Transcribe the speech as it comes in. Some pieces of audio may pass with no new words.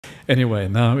Anyway,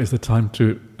 now is the time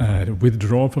to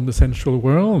withdraw from the sensual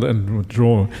world and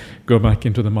go back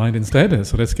into the mind instead.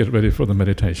 So let's get ready for the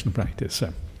meditation practice.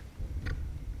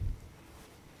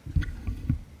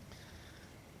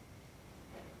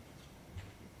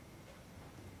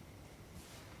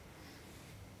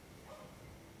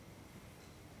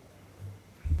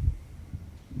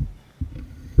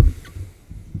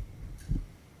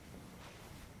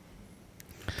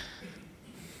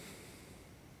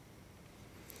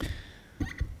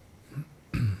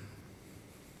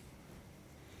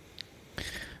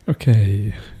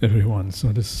 Okay, everyone,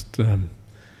 so just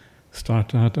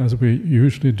start out as we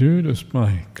usually do, just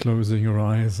by closing your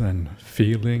eyes and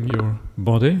feeling your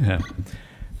body.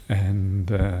 And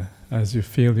as you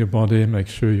feel your body, make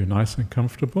sure you're nice and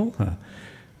comfortable.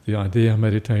 The idea of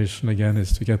meditation, again,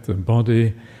 is to get the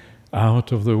body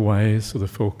out of the way so the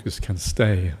focus can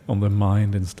stay on the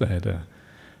mind instead.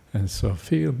 And so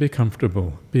be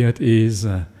comfortable, be at ease,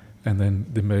 and then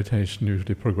the meditation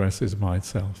usually progresses by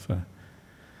itself.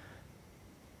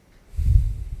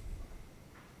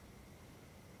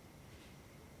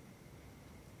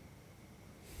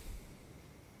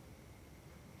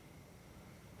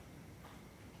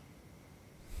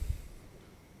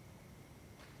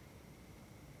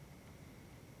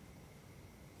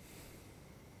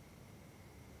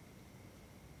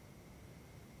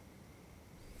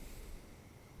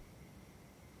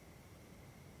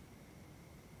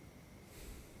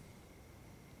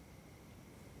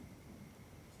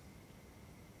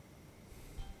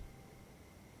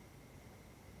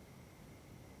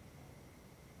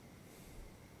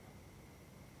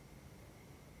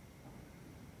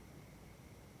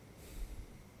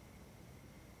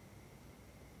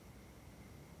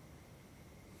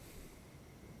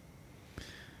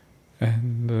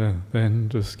 And then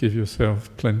just give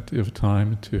yourself plenty of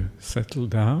time to settle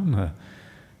down.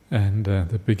 And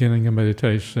the beginning of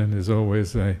meditation is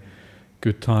always a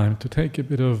good time to take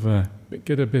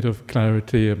get a bit of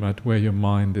clarity about where your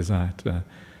mind is at.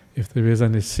 If there is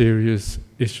any serious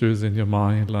issues in your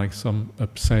mind, like some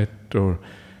upset or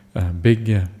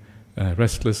big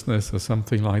restlessness or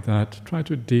something like that, try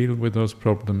to deal with those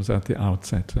problems at the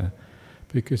outset.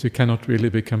 Because you cannot really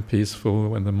become peaceful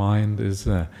when the mind is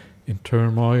in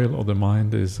turmoil or the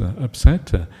mind is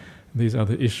upset. These are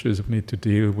the issues we need to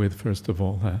deal with first of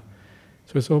all.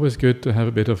 So it's always good to have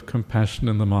a bit of compassion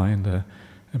in the mind, a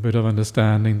bit of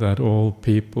understanding that all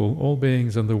people, all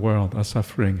beings in the world are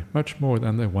suffering much more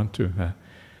than they want to.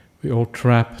 We're all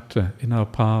trapped in our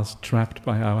past, trapped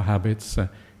by our habits,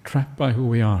 trapped by who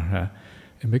we are.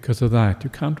 And because of that, you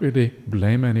can't really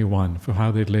blame anyone for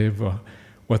how they live or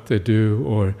what they do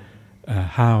or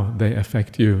how they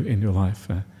affect you in your life.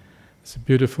 It's a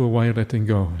beautiful way of letting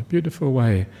go, a beautiful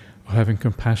way of having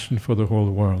compassion for the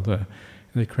whole world. And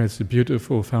it creates a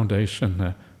beautiful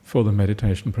foundation for the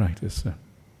meditation practice.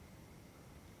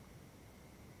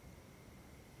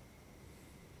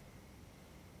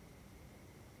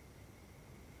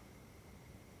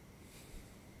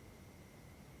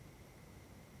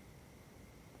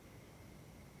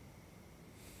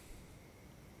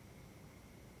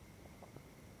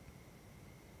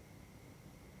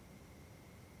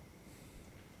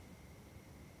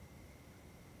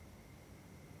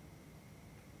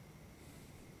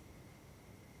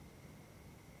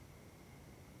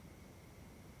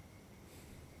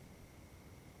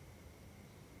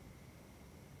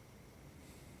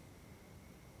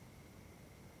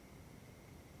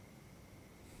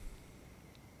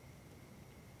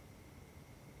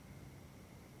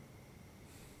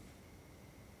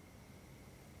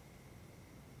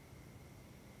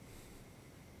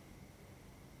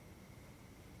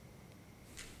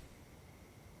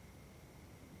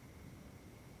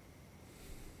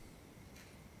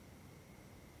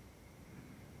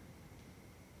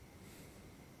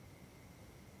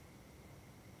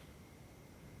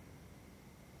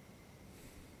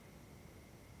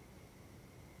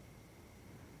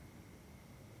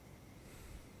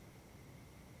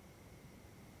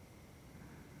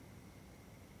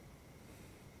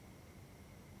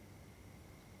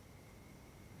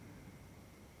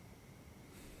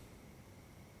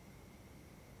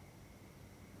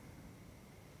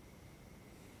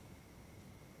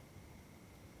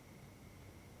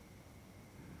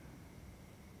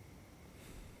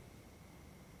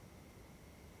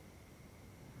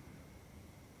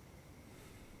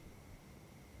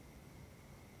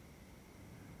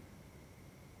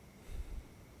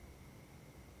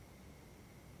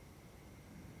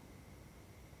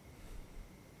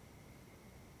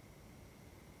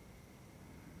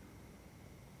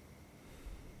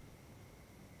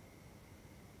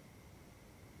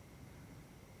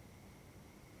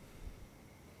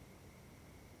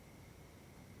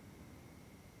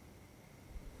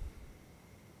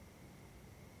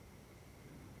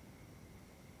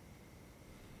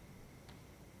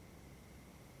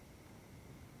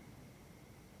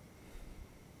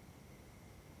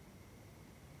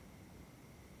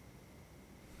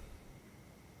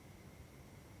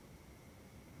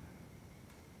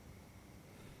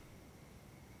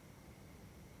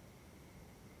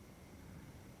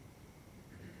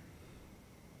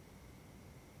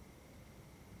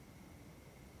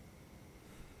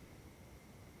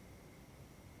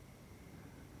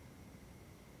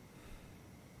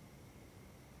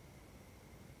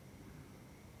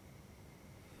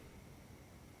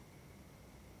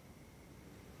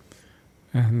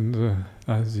 And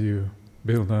as you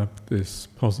build up this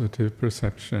positive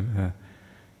perception,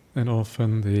 then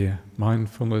often the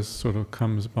mindfulness sort of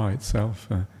comes by itself.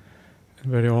 And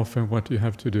very often what you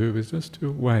have to do is just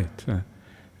to wait, to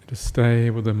stay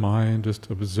with the mind, just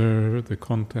to observe the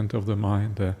content of the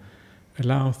mind,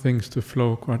 allow things to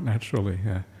flow quite naturally.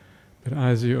 But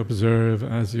as you observe,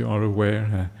 as you are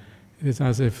aware, it is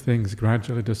as if things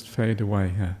gradually just fade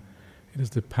away. It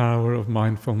is the power of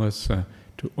mindfulness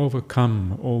to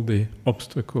overcome all the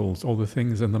obstacles, all the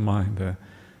things in the mind.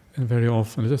 And very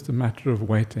often it's just a matter of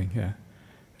waiting.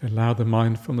 Allow the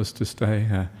mindfulness to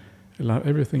stay. Allow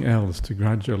everything else to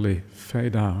gradually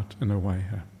fade out in a way.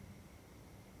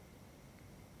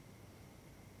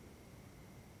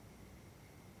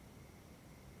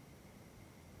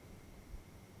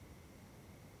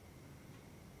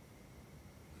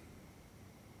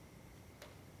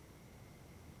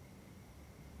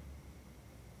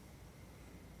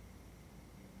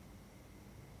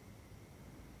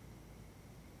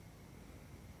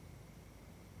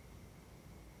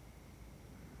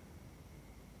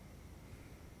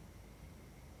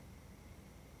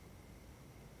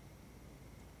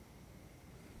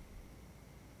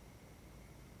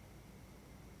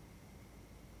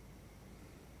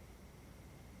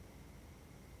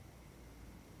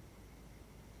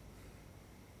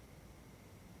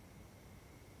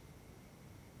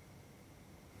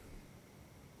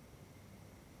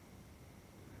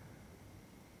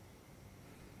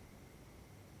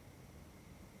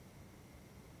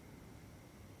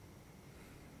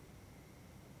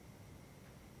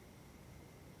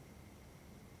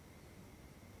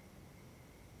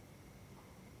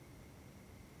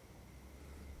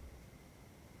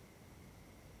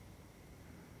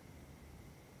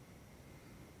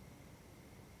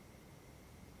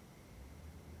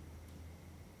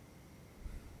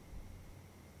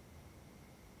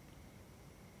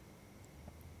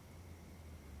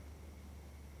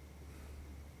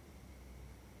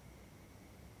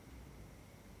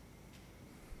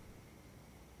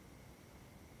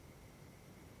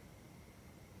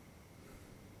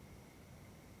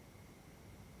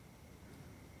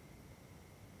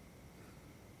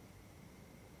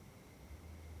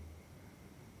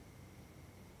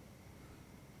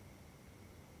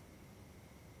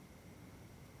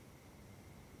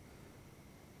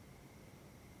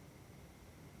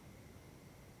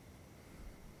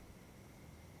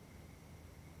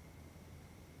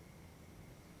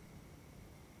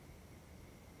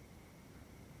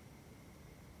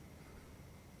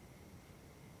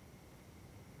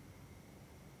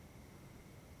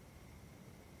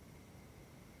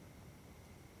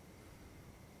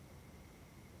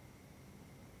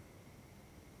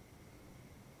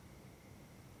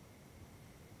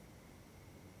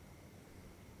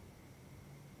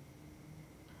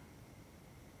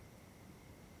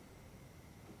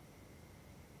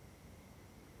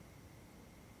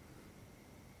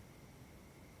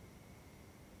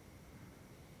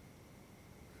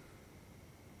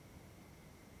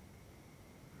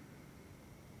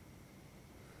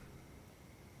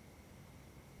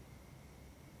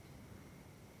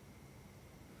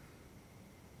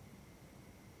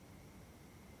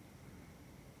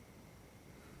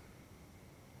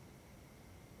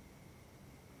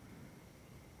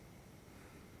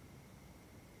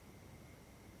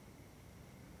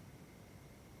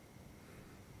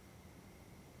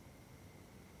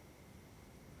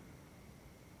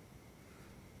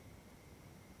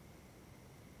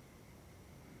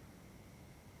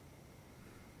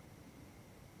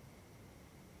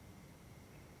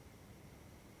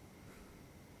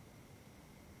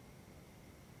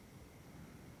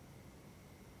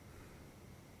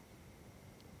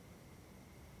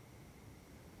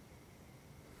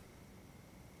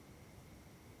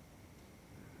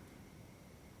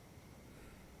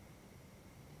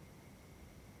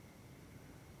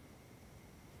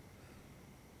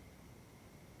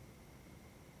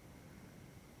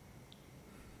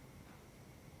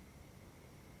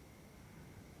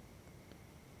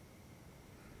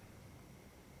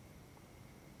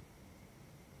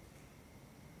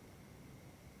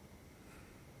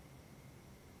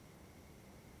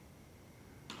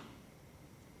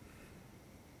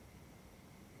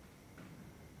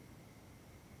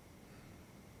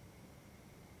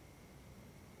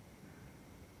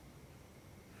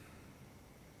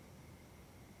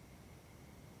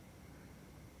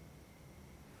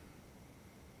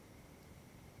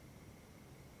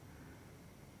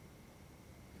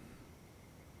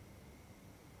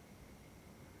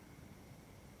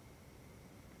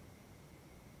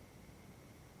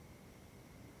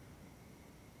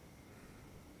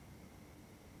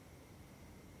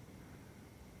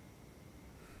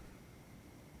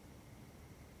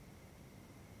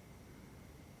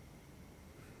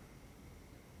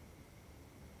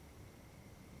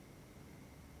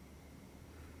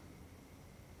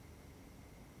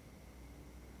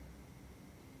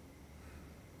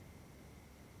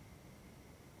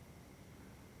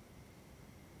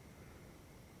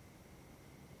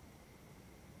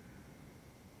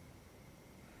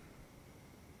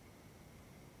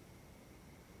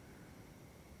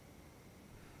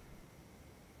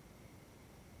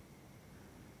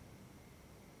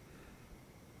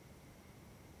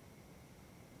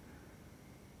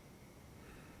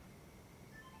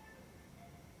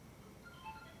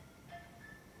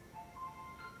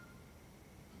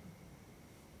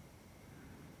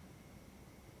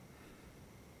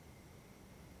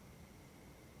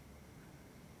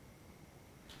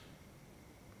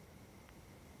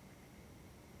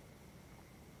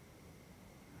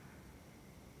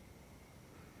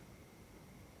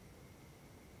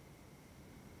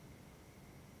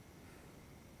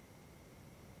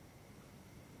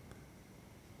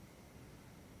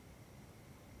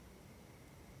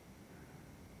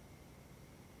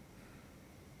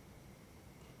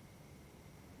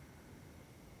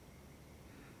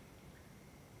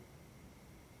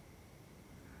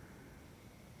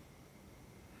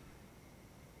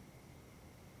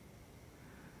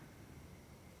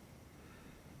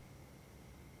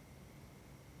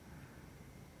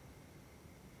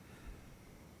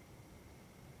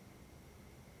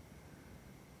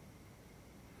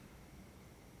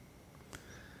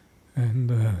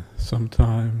 And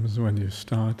sometimes when you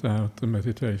start out the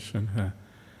meditation,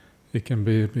 it can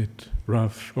be a bit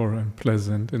rough or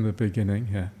unpleasant in the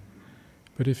beginning.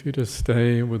 But if you just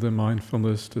stay with the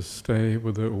mindfulness, just stay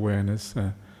with the awareness,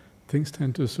 things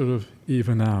tend to sort of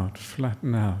even out,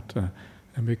 flatten out,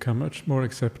 and become much more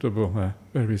acceptable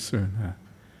very soon.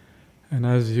 And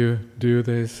as you do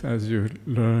this, as you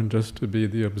learn just to be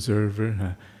the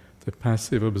observer, the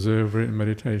passive observer in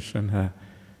meditation,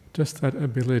 just that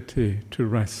ability to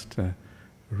rest,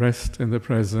 rest in the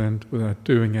present without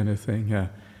doing anything,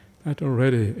 that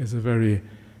already is a very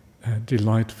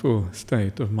delightful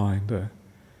state of mind.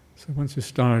 So once you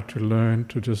start to learn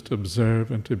to just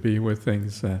observe and to be with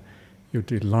things, you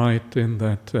delight in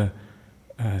that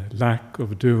lack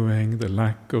of doing, the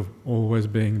lack of always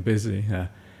being busy,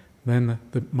 then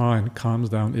the mind calms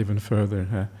down even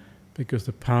further, because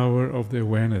the power of the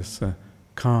awareness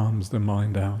calms the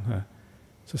mind down.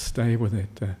 So stay with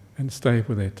it, and stay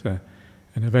with it,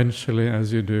 and eventually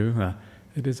as you do,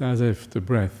 it is as if the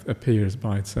breath appears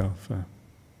by itself.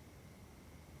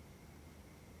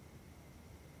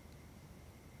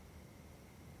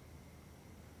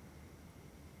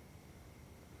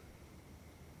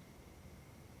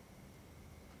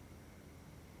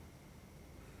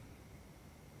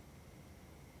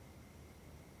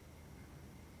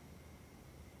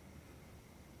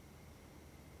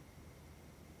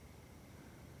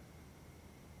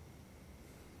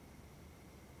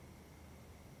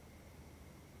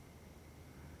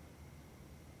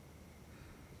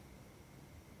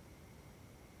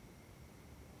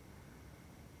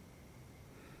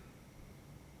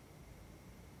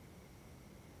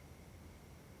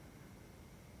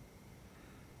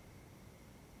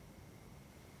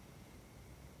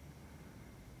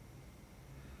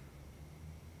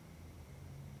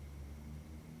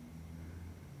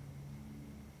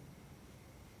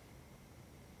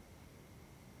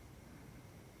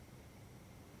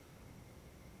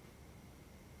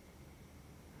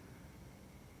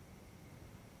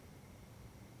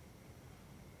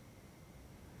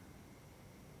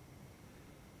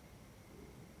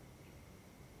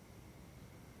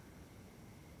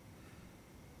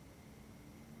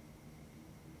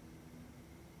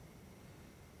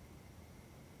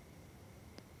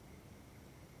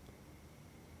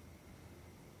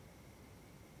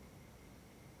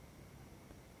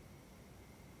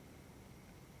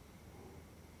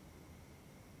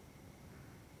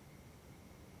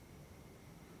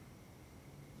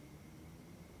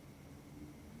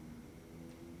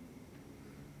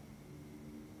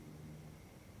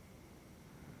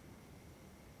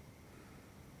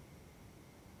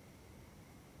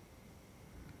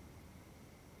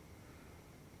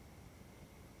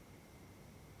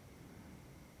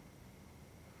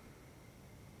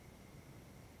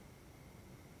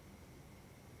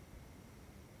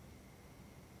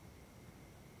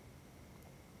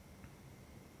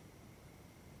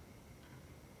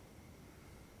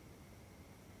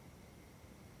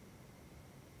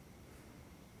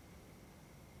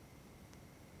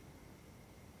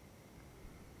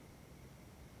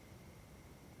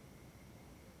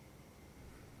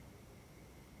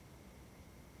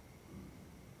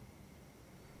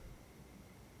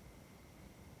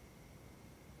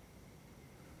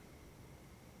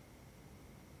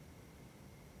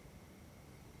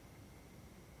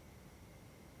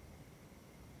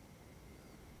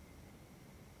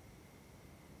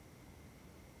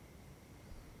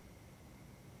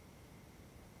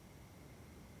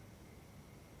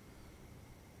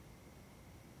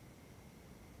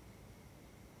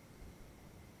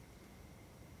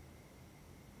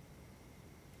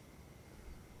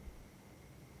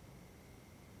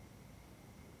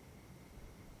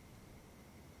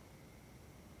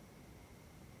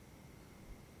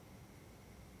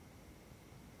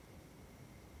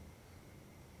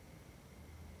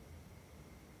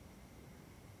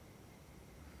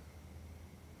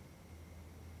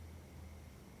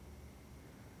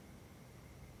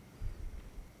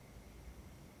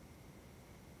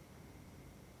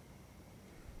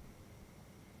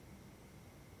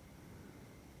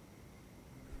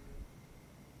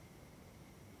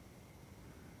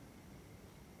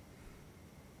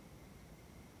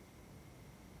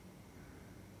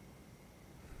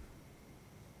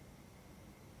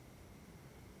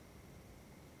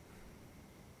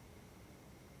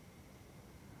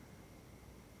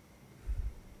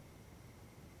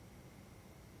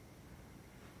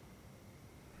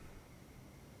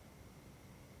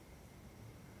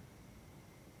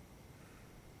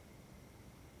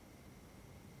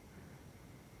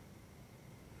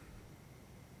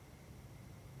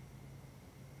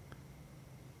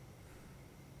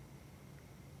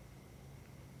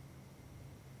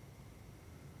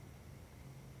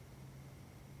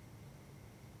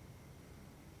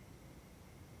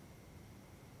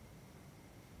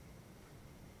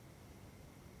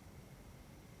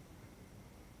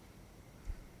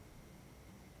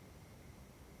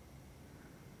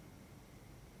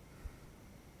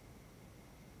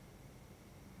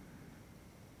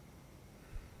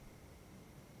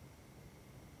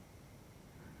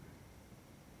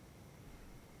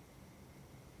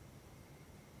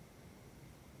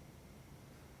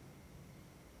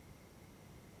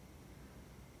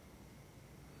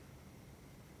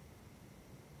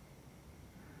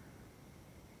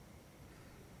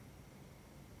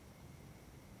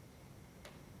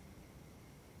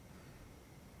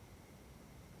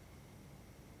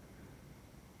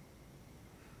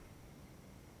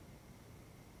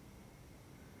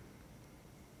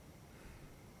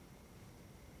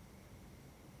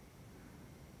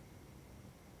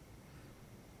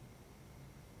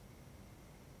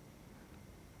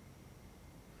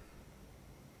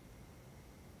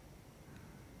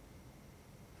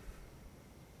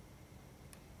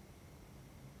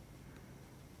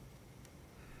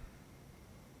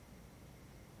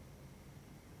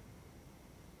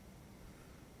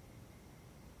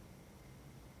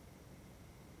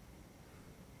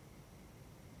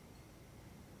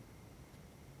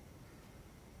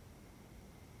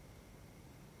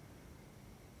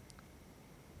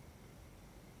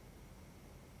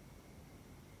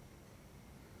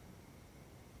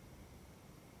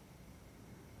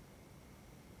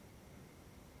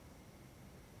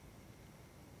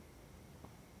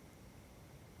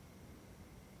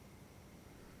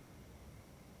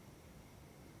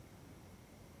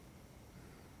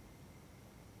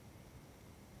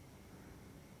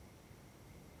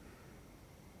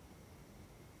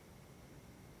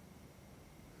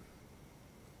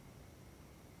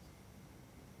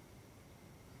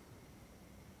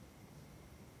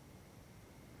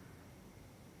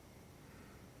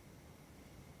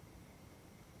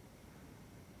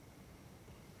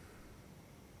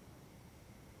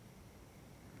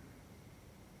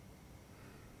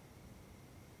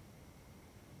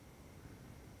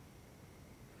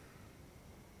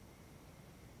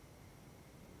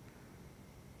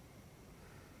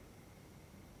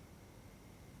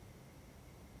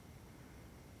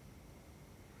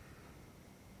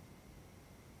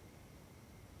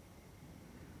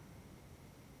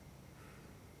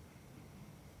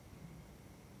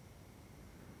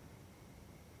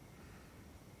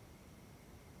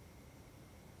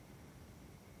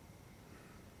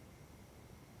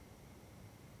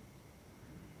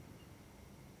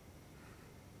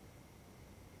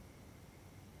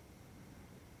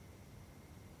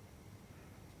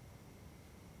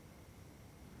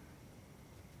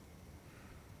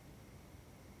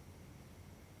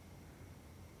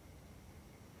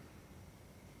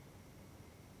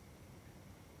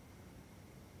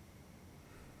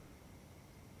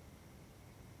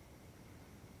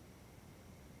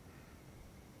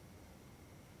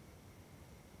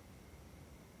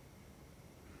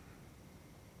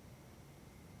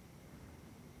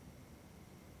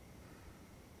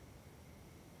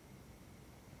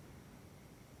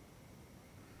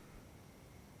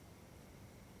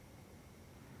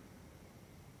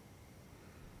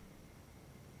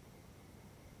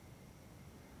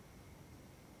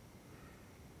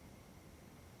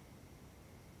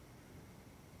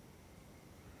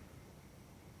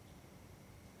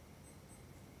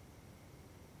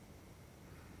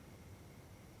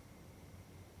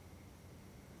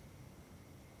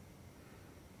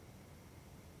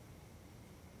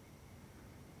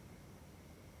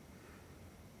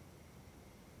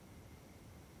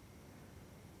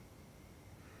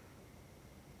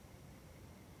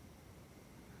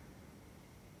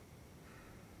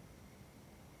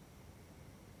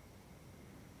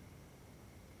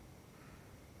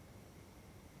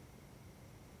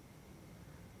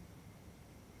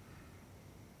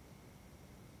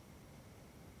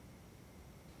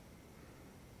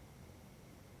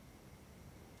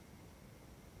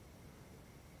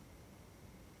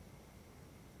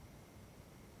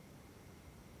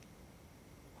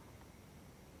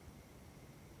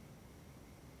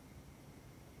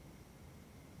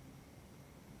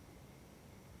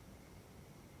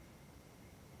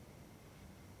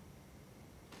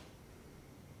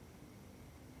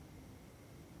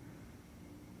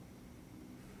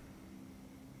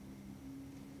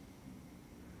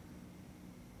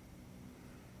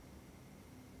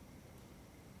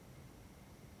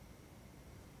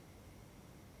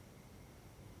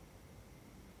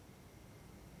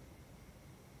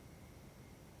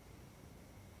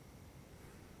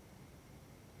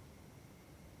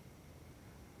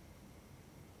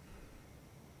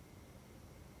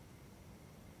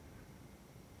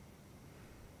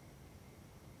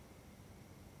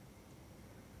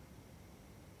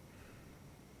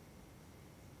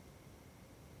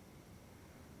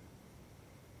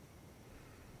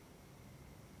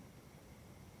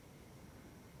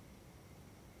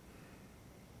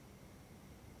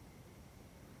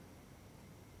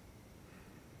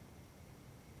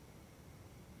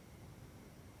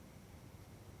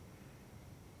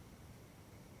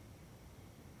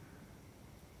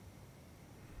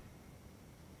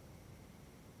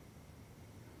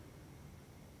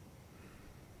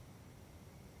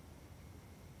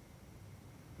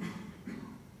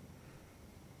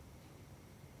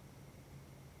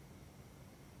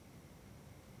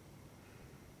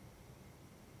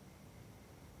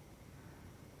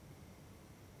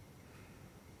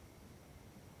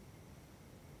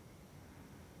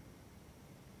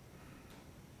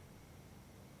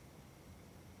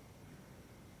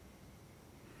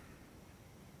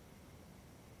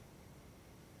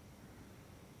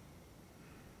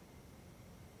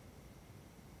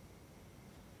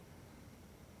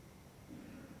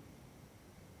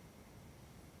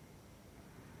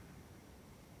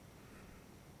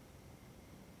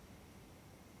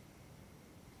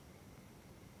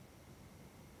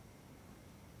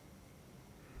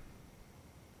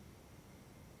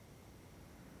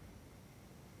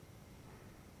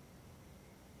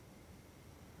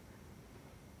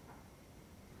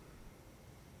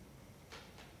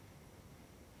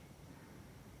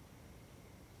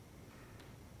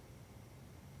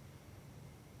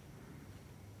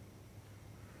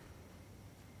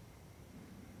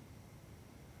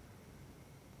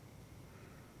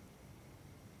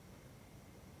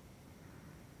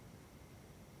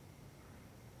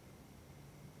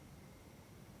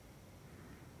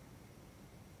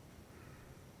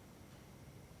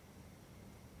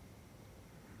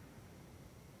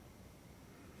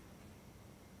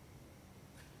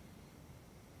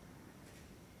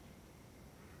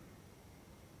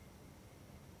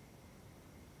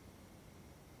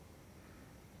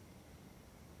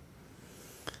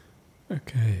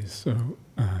 Okay, so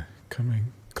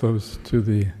coming close to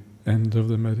the end of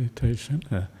the meditation.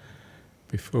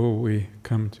 Before we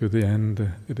come to the end,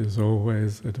 it is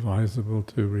always advisable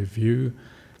to review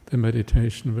the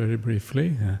meditation very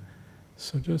briefly.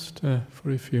 So just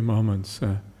for a few moments,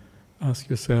 ask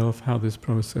yourself how this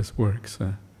process works.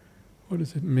 What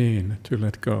does it mean to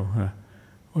let go?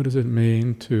 What does it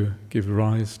mean to give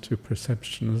rise to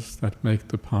perceptions that make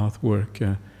the path work?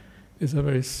 These are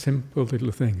very simple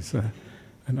little things,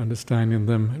 and understanding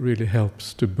them really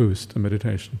helps to boost the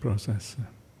meditation process.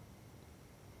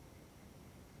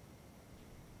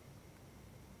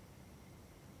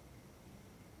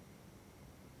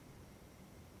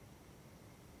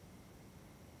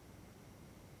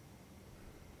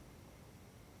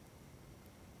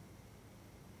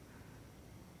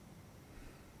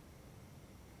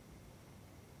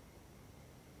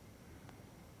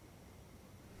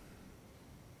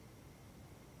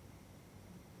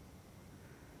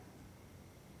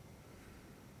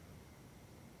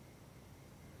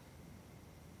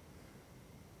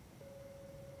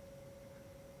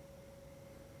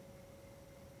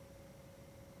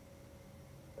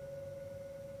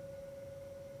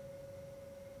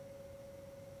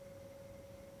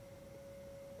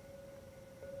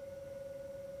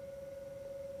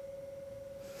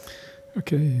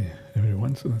 Okay,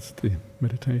 everyone, so that's the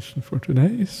meditation for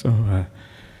today. So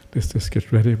let's just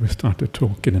get ready. We'll start to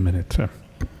talk in a minute.